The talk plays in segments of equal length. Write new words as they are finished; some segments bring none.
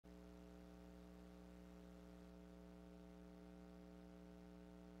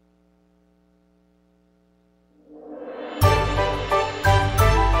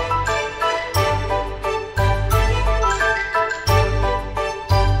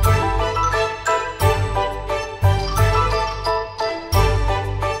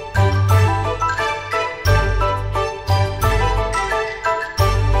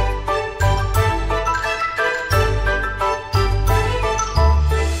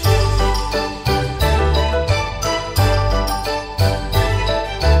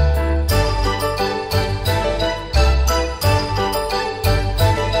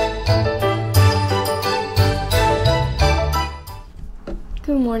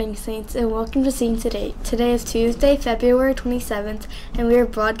morning, Saints, and welcome to Sing Today. Today is Tuesday, February 27th, and we are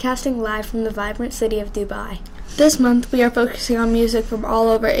broadcasting live from the vibrant city of Dubai. This month, we are focusing on music from all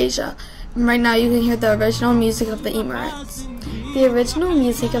over Asia. And right now, you can hear the original music of the Emirates. The original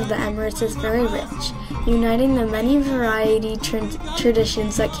music of the Emirates is very rich, uniting the many variety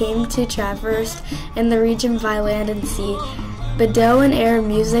traditions that came to traverse in the region by land and sea. Bedouin Arab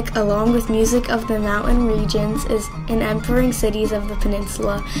music, along with music of the mountain regions, is in emperor cities of the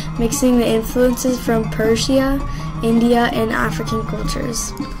peninsula, mixing the influences from Persia, India, and African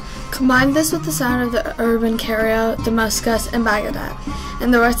cultures. Combine this with the sound of the urban Cairo, Damascus, and Baghdad,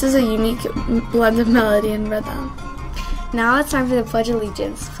 and the rest is a unique blend of melody and rhythm. Now it's time for the Pledge of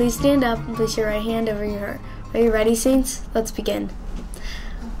Allegiance. Please stand up and place your right hand over your heart. Are you ready, Saints? Let's begin.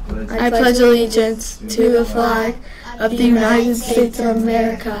 I pledge allegiance to the flag of the United States of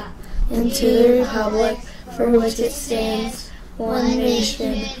America and to the republic for which it stands, one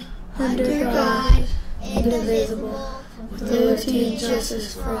nation, under God, indivisible, with liberty and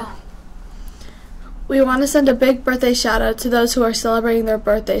justice for all. We want to send a big birthday shout out to those who are celebrating their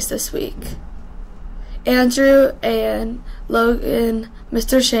birthdays this week. Andrew, Ann, Logan,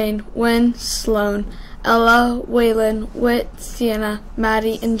 Mr. Shane, Wynn, Sloan, Ella, Waylon, Whit, Sienna,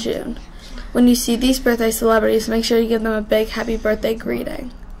 Maddie, and June. When you see these birthday celebrities, make sure you give them a big happy birthday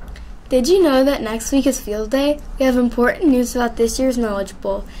greeting. Did you know that next week is Field Day? We have important news about this year's Knowledge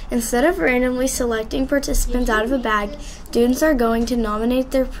Bowl. Instead of randomly selecting participants out of a bag, students are going to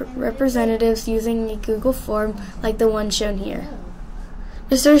nominate their representatives using a Google form like the one shown here.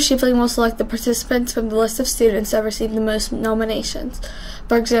 Mr. Sheepling will select the participants from the list of students that received the most nominations.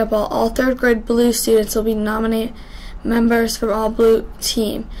 For example, all third grade blue students will be nominate members from all blue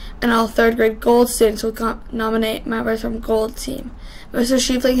team, and all third grade gold students will nominate members from gold team. Mr.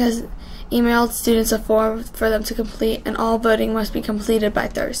 Sheepling has emailed students a form for them to complete, and all voting must be completed by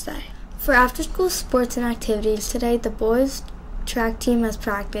Thursday. For after-school sports and activities today, the boys' track team has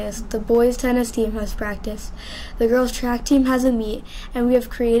practiced, the boys' tennis team has practiced, the girls' track team has a meet, and we have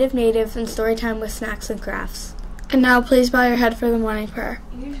creative native and story time with snacks and crafts. And now please bow your head for the morning prayer.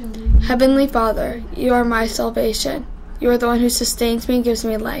 Heavenly Father, you are my salvation. You are the one who sustains me and gives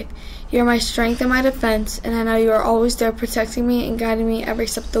me life. You are my strength and my defense, and I know you are always there protecting me and guiding me every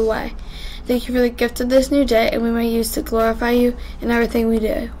step of the way. Thank you for the gift of this new day, and we may use to glorify you in everything we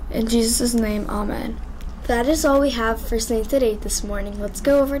do. In Jesus' name, amen. That is all we have for Saint Today this morning. Let's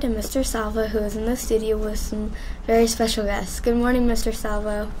go over to Mr. Salvo, who is in the studio with some very special guests. Good morning, Mr.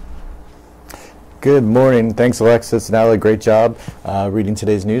 Salvo. Good morning. Thanks, Alexis and Ella. Great job reading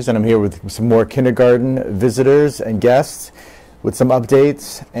today's news. And I'm here with some more kindergarten visitors and guests with some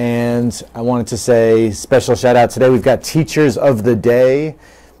updates. And I wanted to say special shout out today. We've got Teachers of the Day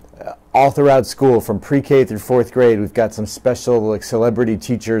all throughout school from pre-K through 4th grade. We've got some special celebrity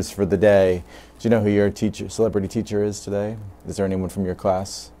teachers for the day. Do you know who your celebrity teacher is today? Is there anyone from your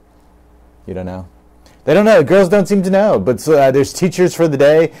class? You don't know? They don't know. Girls don't seem to know. But there's teachers for the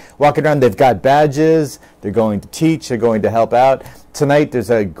day walking around. They've got badges. They're going to teach. They're going to help out. Tonight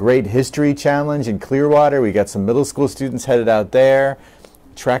there's a great history challenge in Clearwater. We got some middle school students headed out there.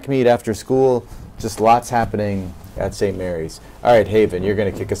 Track meet after school. Just lots happening at St. Mary's. All right, Haven, you're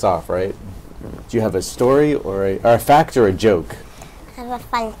going to kick us off, right? Do you have a story or a fact or a joke? I have a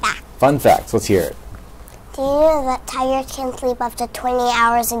fun fact. Fun facts. Let's hear it. Do you know that tigers can sleep up to 20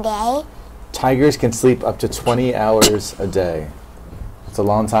 hours a day? Tigers can sleep up to 20 hours a day. It's a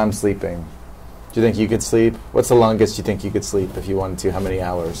long time sleeping. Do you think you could sleep? What's the longest you think you could sleep if you wanted to? How many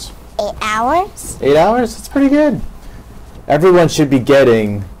hours? 8 hours. 8 hours? That's pretty good. Everyone should be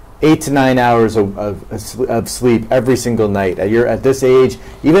getting 8 to 9 hours of sleep every single night. At this age,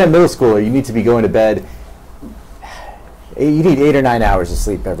 even at middle school, you need to be going to bed. You need 8 or 9 hours of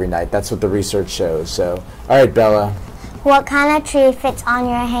sleep every night. That's what the research shows. So, all right, Bella. What kind of tree fits on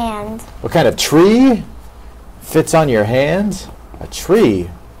your hand? What kind of tree fits on your hand? A tree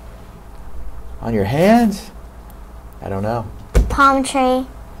on your hand? I don't know. Palm tree.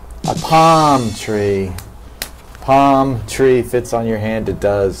 A palm tree. Palm tree fits on your hand. It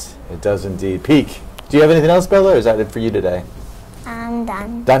does. It does indeed. Peek. Do you have anything else, Bella, or is that it for you today? I'm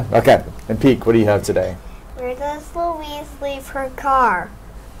done. Done? Okay. And Peek, what do you have today? Where does Louise leave her car?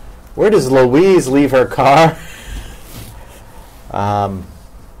 Where does Louise leave her car? I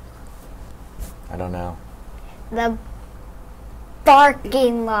don't know. The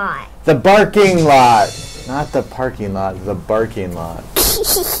barking lot. The barking lot. Not the parking lot, the barking lot.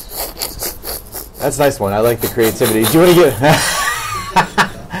 That's a nice one. I like the creativity. Do you want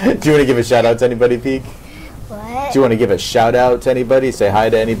to give a shout out to anybody, Peek? What? Do you want to give a shout out to anybody? Say hi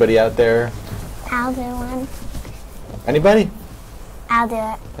to anybody out there? I'll do one. Anybody? I'll do it.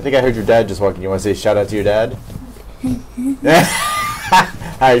 I think I heard your dad just walking. You want to say shout out to your dad?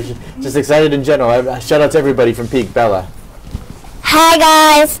 Hi, just excited in general. Shout out to everybody from Peak. Bella. Hi,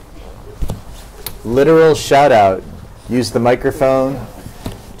 guys. Literal shout out. Use the microphone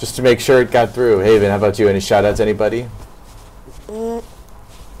just to make sure it got through. Haven, how about you? Any shout outs, anybody?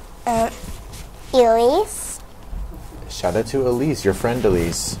 Elise. Shout out to Elise, your friend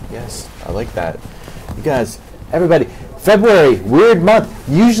Elise. Yes, I like that. You guys, everybody, February, weird month.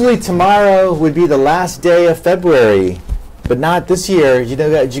 Usually tomorrow would be the last day of February, but not this year. You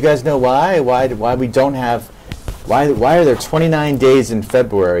know, do you guys know why? Why we don't have? Why are there 29 days in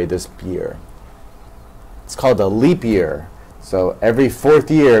February this year? It's called a leap year. So every fourth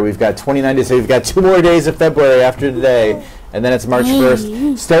year we've got 29 days. So we've got 2 more days of February after today, and then it's March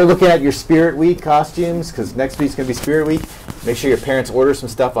 1st. Start looking at your Spirit Week costumes, because next week's going to be Spirit Week. Make sure your parents order some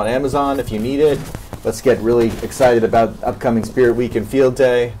stuff on Amazon if you need it. Let's get really excited about upcoming Spirit Week and Field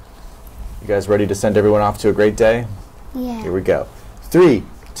Day. You guys ready to send everyone off to a great day? Yeah. Here we go. 3,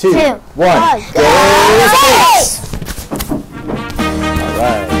 2, 1. Go! Go!